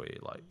or showy.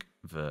 Like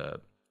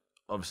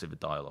obviously the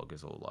dialogue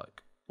is all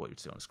like what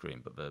you'd see on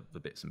screen, but the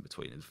bits in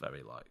between is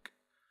very like,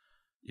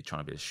 you're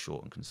trying to be as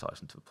short and concise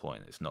and to the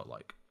point. It's not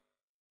like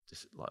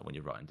just like when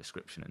you're writing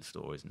description in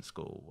stories in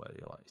school where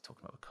you're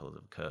talking about the colours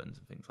of the curtains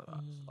and things like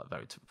that. It's like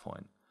very to the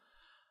point.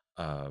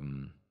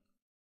 And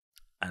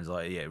it's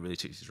like, yeah, it really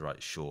teaches you to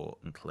write short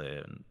and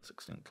clear and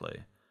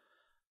succinctly.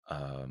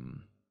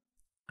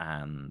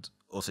 And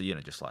also, you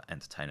know, just like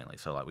entertainingly.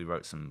 So like we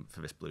wrote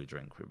for this Blue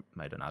drink, we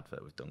made an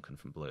advert with Duncan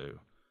from Blue,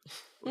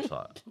 which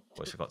I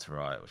got to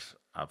write, which was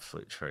an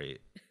absolute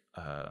treat.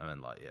 And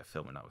then like, yeah,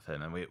 filming that with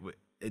him. And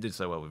it did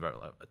so well, we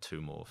wrote like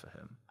 2 more for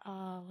him.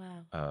 Oh,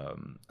 wow.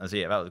 And so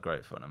yeah, that was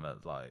great fun.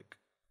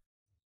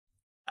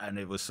 And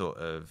it was sort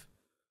of,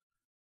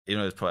 you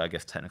know, it's probably, I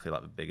guess, technically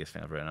like the biggest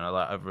thing I've written. And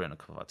I've written a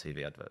couple of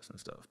TV adverts and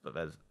stuff, but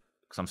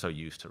because I'm so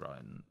used to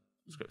writing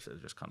scripts,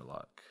 it's just kind of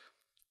like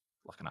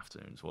an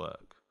afternoon's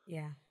work.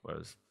 Yeah.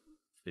 Whereas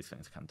these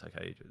things can take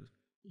ages.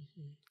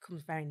 Mm-hmm.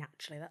 Comes very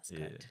naturally. That's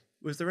good.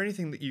 Was there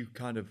anything that you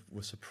kind of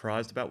were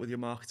surprised about with your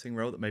marketing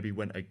role that maybe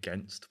went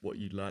against what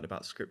you learned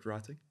about script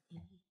writing?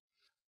 Mm-hmm.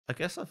 I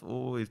guess I've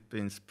always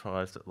been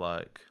surprised at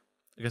like,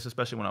 I guess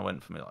especially when I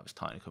went from like this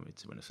tiny company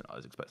to Innocent, I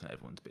was expecting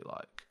everyone to be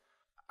like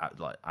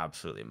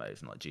absolutely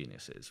amazing, like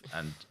geniuses.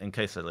 And in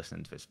case they're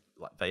listening to this,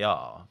 like they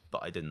are,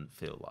 but I didn't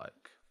feel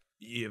like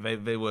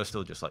they were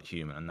still just like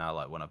human. And now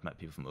like when I've met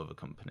people from other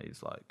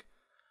companies, like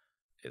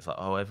it's like,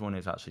 oh, everyone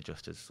is actually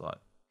just as like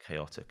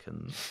chaotic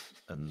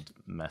and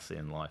messy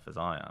in life as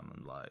I am.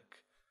 And like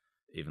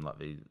even like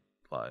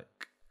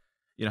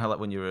you know how like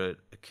when you're a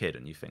kid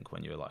and you think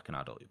when you're like an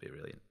adult you'd be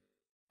really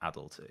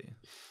adulty,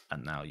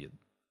 and now I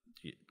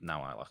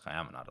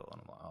am an adult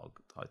and I'm like, oh,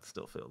 I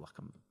still feel like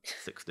I'm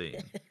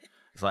 16.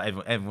 It's like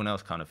everyone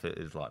else kind of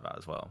is like that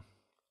as well.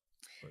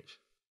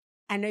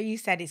 I know you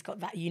said it's got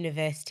that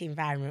university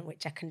environment,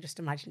 which I can just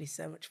imagine is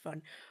so much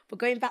fun. But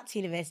going back to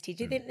university,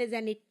 do you think there's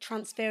any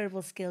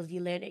transferable skills you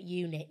learn at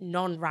uni,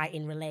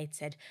 non-writing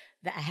related,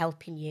 that are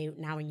helping you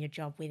now in your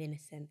job with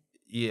Innocent?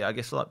 Yeah, I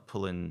guess like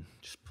pulling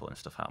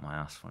stuff out of my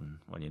ass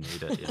when you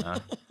need it, you know.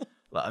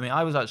 Like, I mean,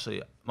 I was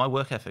actually, my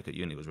work ethic at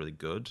uni was really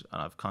good,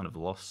 and I've kind of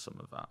lost some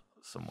of that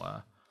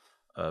somewhere.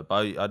 But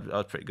I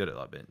was pretty good at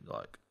like being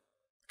like,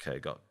 okay,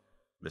 got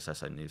this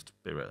essay needs to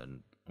be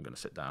written. I'm going to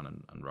sit down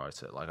and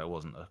write it. Like, I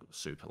wasn't a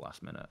super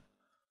last minute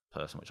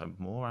person, which I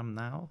more am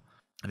now.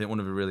 I think one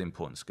of the really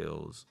important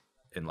skills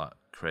in like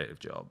creative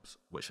jobs,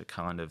 which are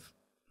kind of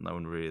no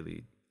one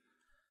really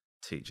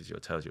teaches you or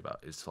tells you about,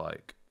 is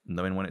like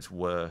knowing when it's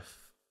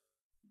worth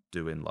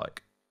doing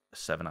like a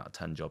 7 out of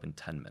 10 job in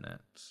 10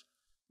 minutes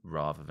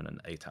rather than an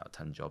 8 out of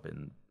 10 job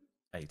in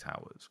 8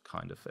 hours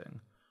kind of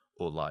thing.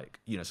 Or like,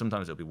 you know,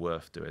 sometimes it'll be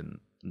worth doing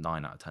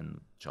 9 out of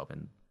 10 job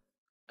in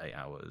 8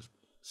 hours.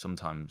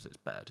 Sometimes it's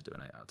better to do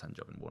an 8 out of 10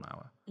 job in 1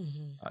 hour.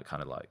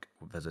 Kind of like,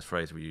 there's this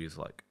phrase we use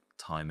like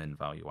time in,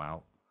 value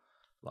out,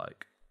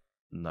 like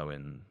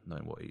knowing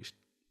what each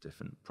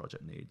different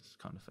project needs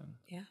kind of thing.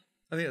 Yeah.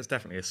 I think that's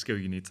definitely a skill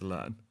you need to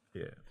learn.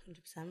 Yeah.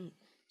 100%.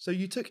 So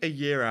you took a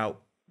year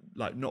out,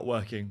 like not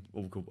working,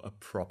 what we call a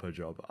proper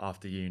job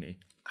after uni.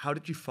 How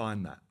did you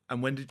find that?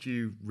 And when did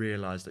you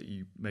realise that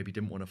you maybe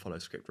didn't want to follow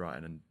script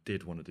writing and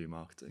did want to do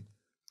marketing?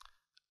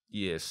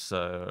 Yeah,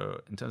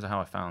 so in terms of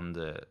how I found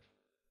it,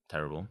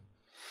 terrible.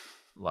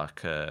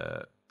 Like,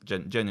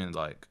 genuinely,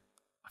 like,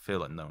 I feel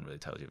like no one really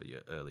tells you that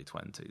your early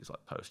 20s,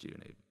 like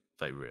post-uni,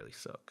 they really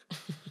suck.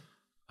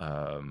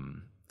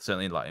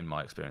 Certainly, like, in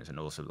my experience, and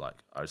also, like,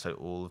 I would say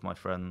all of my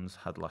friends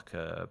had, like,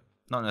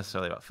 not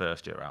necessarily, like,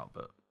 first year out,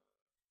 but,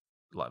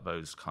 like,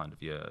 those kind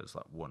of years,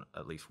 like,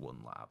 at least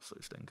one, like,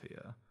 absolute stinker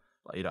year.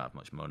 Like, you don't have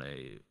much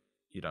money,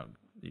 your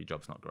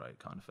job's not great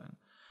kind of thing.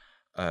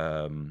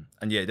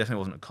 And yeah, it definitely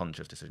wasn't a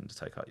conscious decision to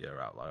take that year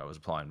out. Like, I was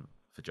applying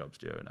for jobs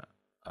during it.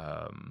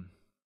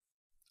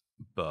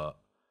 But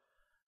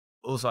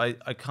also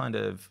I kind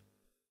of,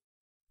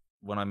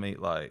 when I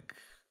meet like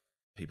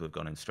people who've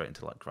gone in straight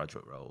into like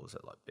graduate roles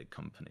at like big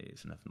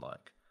companies and have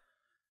like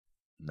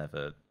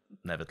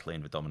never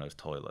cleaned the Domino's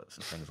toilets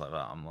and things like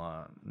that, I'm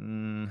like,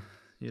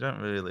 you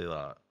don't really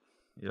know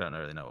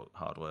what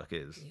hard work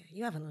is. Yeah,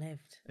 you haven't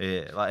lived.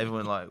 Yeah, like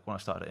everyone, like when I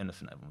started at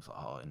Innocent, everyone was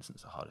like, oh,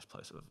 Innocent's the hardest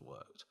place I've ever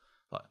worked.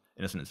 Like,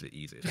 Innocent is the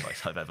easiest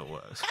place I've ever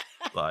worked.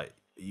 Like,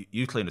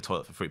 you clean a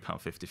toilet for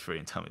 £3.53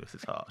 and tell me this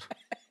is hard.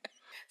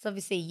 So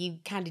obviously you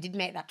kind of did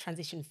make that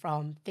transition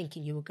from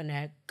thinking you were going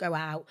to go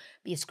out,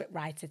 be a script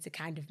writer, to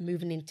kind of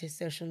moving into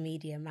social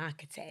media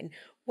marketing.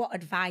 What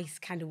advice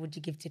kind of would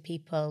you give to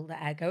people that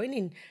are going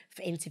in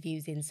for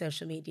interviews in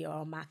social media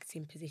or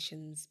marketing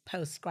positions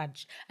post-grad?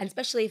 And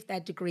especially if their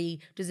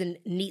degree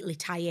doesn't neatly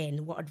tie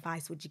in, what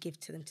advice would you give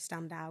to them to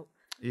stand out?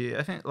 Yeah,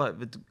 I think like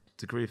the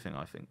degree thing,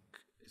 I think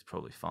is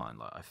probably fine.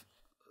 Like, I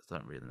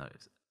don't really know.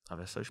 Are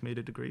there social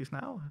media degrees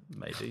now?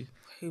 Maybe.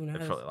 Who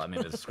knows? Probably, I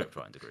mean, there's script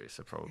writing degrees,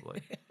 so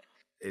probably.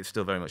 It's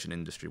still very much an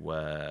industry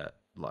where,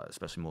 like,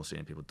 especially more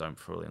senior people don't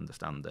fully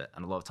understand it,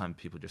 and a lot of time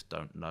people just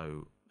don't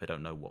know. They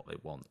don't know what they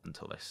want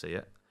until they see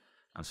it,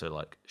 and so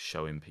like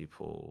showing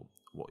people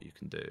what you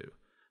can do,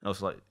 and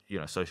also like, you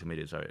know, social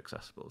media is very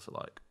accessible, so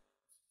like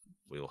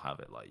we all have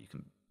it. Like, you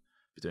can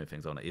be doing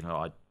things on it, even though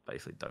I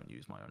basically don't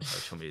use my own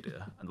social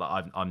media, and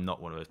like I'm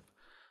not one of those,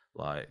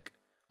 like,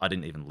 I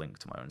didn't even link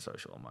to my own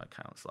social on my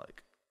accounts,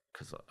 like,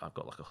 because I've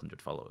got like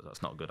 100 followers.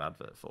 That's not a good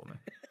advert for me.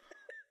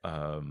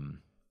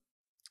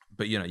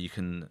 But you know, you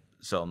can,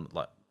 so I'm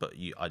like,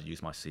 I'd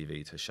use my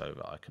CV to show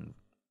that I can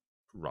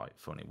write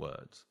funny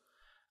words,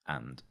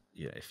 and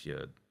you know, if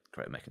you're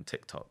great at making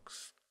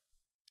TikToks,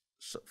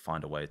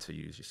 find a way to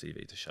use your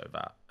CV to show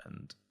that,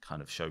 and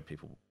kind of show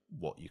people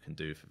what you can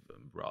do for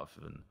them rather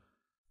than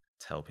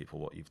tell people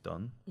what you've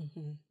done.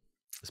 Mm-hmm.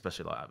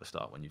 Especially like at the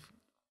start when you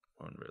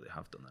won't really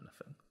have done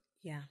anything.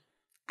 Yeah,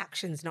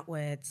 actions, not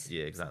words.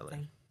 Yeah, exactly.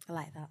 Something. I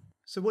like that.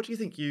 So what do you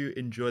think you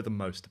enjoy the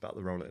most about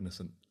the role at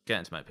Innocent?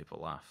 Getting to make people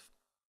laugh,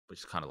 which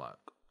is kind of like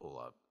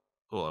all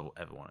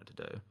I ever wanted to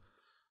do.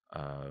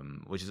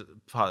 Which is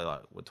partly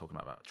like we're talking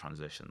about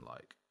transition,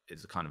 like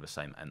it's kind of the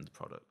same end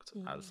product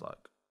as like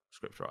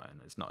script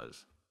writing. It's not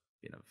as,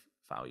 you know,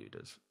 valued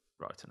as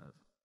writing a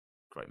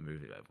great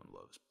movie that everyone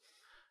loves.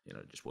 You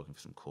know, just working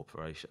for some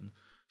corporation,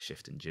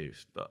 shifting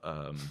juice. But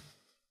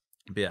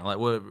yeah, like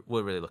we're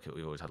really lucky.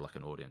 We've always had like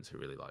an audience who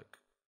really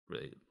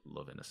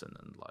love Innocent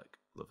and like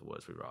love the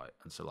words we write.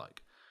 And so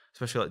like,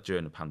 especially like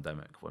during the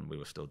pandemic when we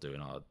were still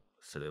doing our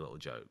silly little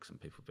jokes and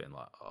people being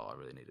like, oh, I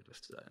really needed this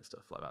today and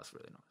stuff, like that's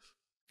really nice.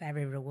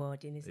 Very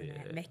rewarding, isn't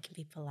it? Making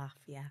people laugh,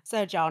 yeah.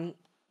 So John,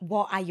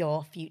 what are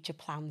your future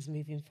plans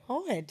moving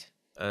forward?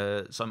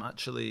 So I'm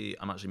actually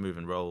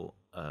moving role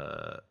in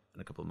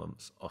a couple of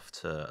months off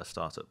to a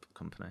startup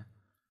company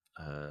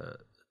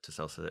to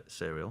sell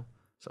cereal.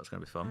 So that's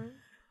going to be fun.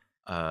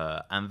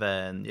 And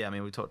then, yeah, I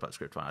mean, we talked about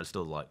script writing. I'd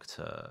still like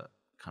to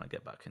kind of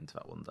get back into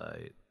that one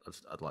day.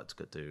 I'd like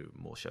to do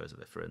more shows at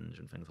the Fringe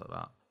and things like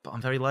that. But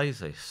I'm very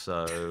lazy,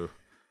 so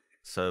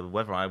So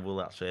whether I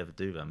will actually ever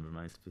do them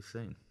remains to be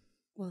seen.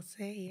 We'll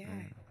see,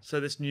 yeah. So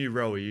this new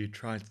role, are you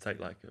trying to take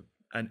like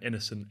an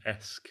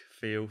innocent-esque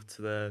feel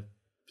to the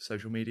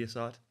social media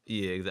side?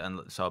 Yeah, and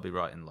so I'll be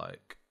writing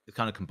like, it's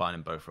kind of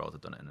combining both roles.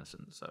 I've done it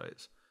innocent, so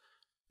it's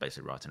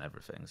basically writing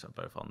everything. So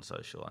both on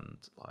social and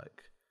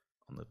like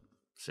on the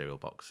cereal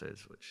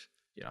boxes, which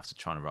you have to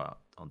try and write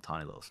on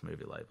tiny little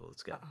smoothie labels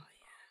to get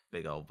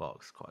big old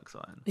box. Quite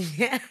exciting.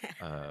 Yeah.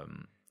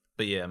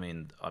 But yeah, I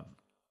mean, I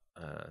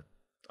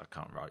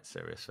can't write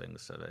serious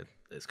things, so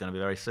it's going to be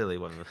very silly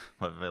whether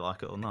they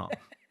like it or not.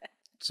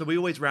 So we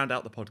always round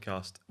out the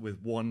podcast with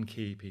one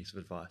key piece of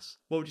advice.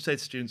 What would you say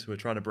to students who are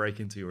trying to break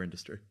into your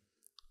industry?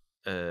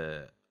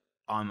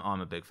 I'm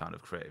a big fan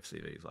of creative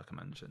CVs, like I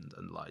mentioned,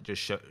 and like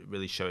just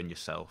really showing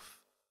yourself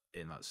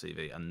in that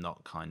CV and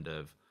not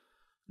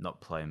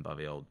playing by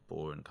the old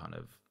boring kind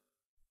of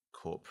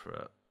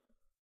corporate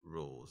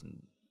rules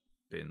and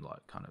being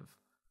like kind of,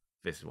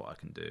 this is what I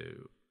can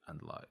do,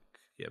 and like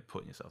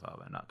putting yourself out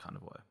there in that kind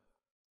of way.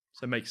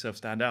 So make yourself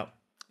stand out.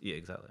 Yeah,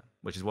 exactly.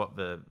 Which is what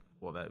they're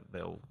going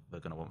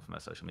to want from their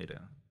social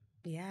media.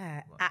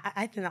 Yeah,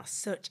 I think that's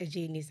such a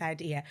genius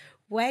idea.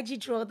 Where do you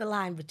draw the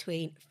line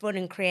between fun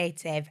and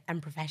creative and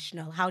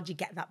professional? How do you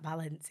get that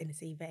balance in a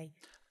CV?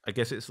 I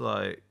guess it's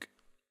like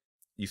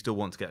you still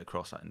want to get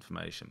across that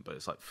information, but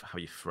it's like how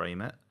you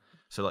frame it.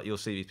 So like you'll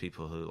see these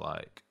people who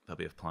like they'll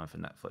be applying for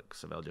Netflix,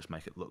 so they'll just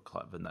make it look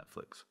like the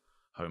Netflix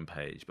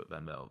homepage, but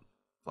then they'll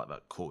like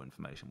that core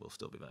information will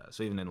still be there.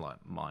 So even in like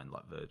mine,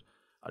 like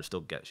I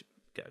still get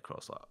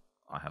across like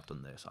I have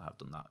done this, I have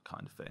done that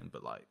kind of thing,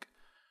 but like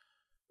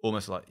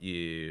almost like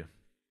I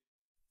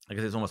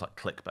guess it's almost like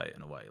clickbait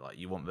in a way. Like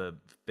you want the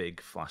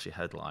big flashy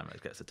headline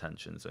that gets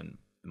attention. So in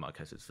my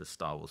case, it's the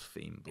Star Wars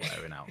theme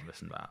blaring out and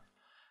this and that.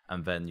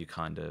 And then you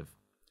kind of,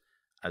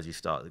 as you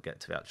start to get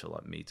to the actual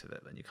like meat of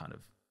it, then you kind of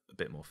a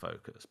bit more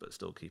focused, but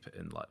still keep it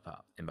in like that,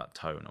 in that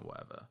tone or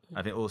whatever.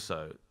 I think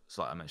also, it's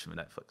like I mentioned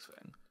the Netflix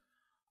thing.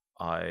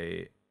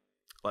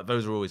 Like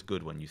those are always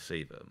good when you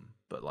see them,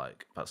 but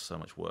like that's so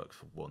much work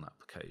for one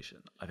application.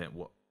 I think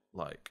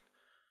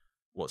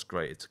what's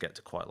great is to get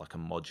to quite like a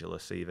modular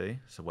CV,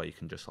 so where you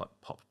can just like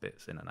pop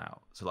bits in and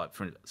out. So like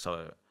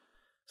especially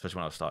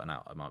when I was starting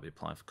out, I might be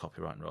applying for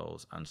copywriting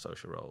roles and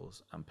social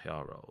roles and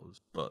PR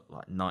roles, but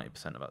like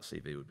 90% of that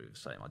CV would be the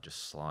same. I'd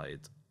just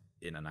slide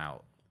in and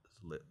out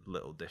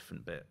little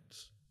different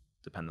bits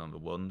depending on the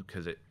one,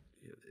 because it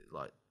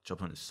like job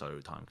hunting is so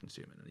time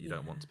consuming, and you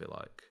don't want to be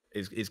like,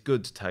 it's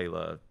good to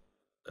tailor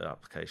an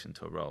application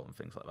to a role and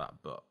things like that,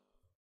 but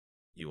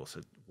you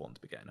also want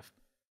to be getting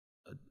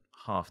a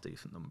half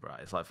decent number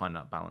out. It's like finding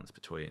that balance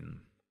between,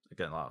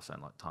 again, like I was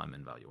saying, like time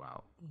in, value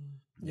out.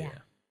 Yeah.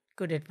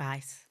 Good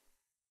advice.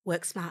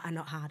 Work smarter,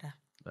 not harder.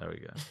 There we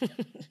go.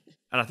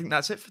 And I think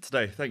that's it for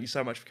today. Thank you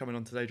so much for coming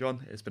on today,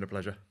 John. It's been a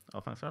pleasure.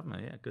 Oh, thanks for having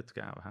me. Yeah, good to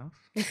get out of the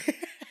house.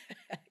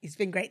 It's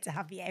been great to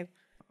have you.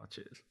 Oh,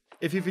 cheers.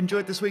 If you've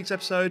enjoyed this week's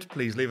episode,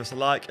 please leave us a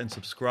like and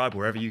subscribe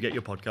wherever you get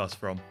your podcasts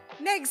from.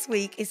 Next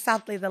week is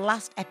sadly the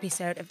last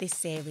episode of this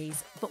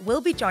series, but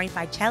we'll be joined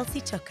by Chelsea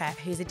Tucker,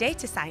 who's a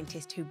data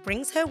scientist who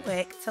brings her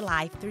work to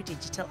life through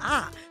digital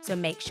art. So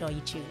make sure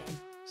you tune in.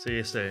 See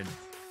you soon.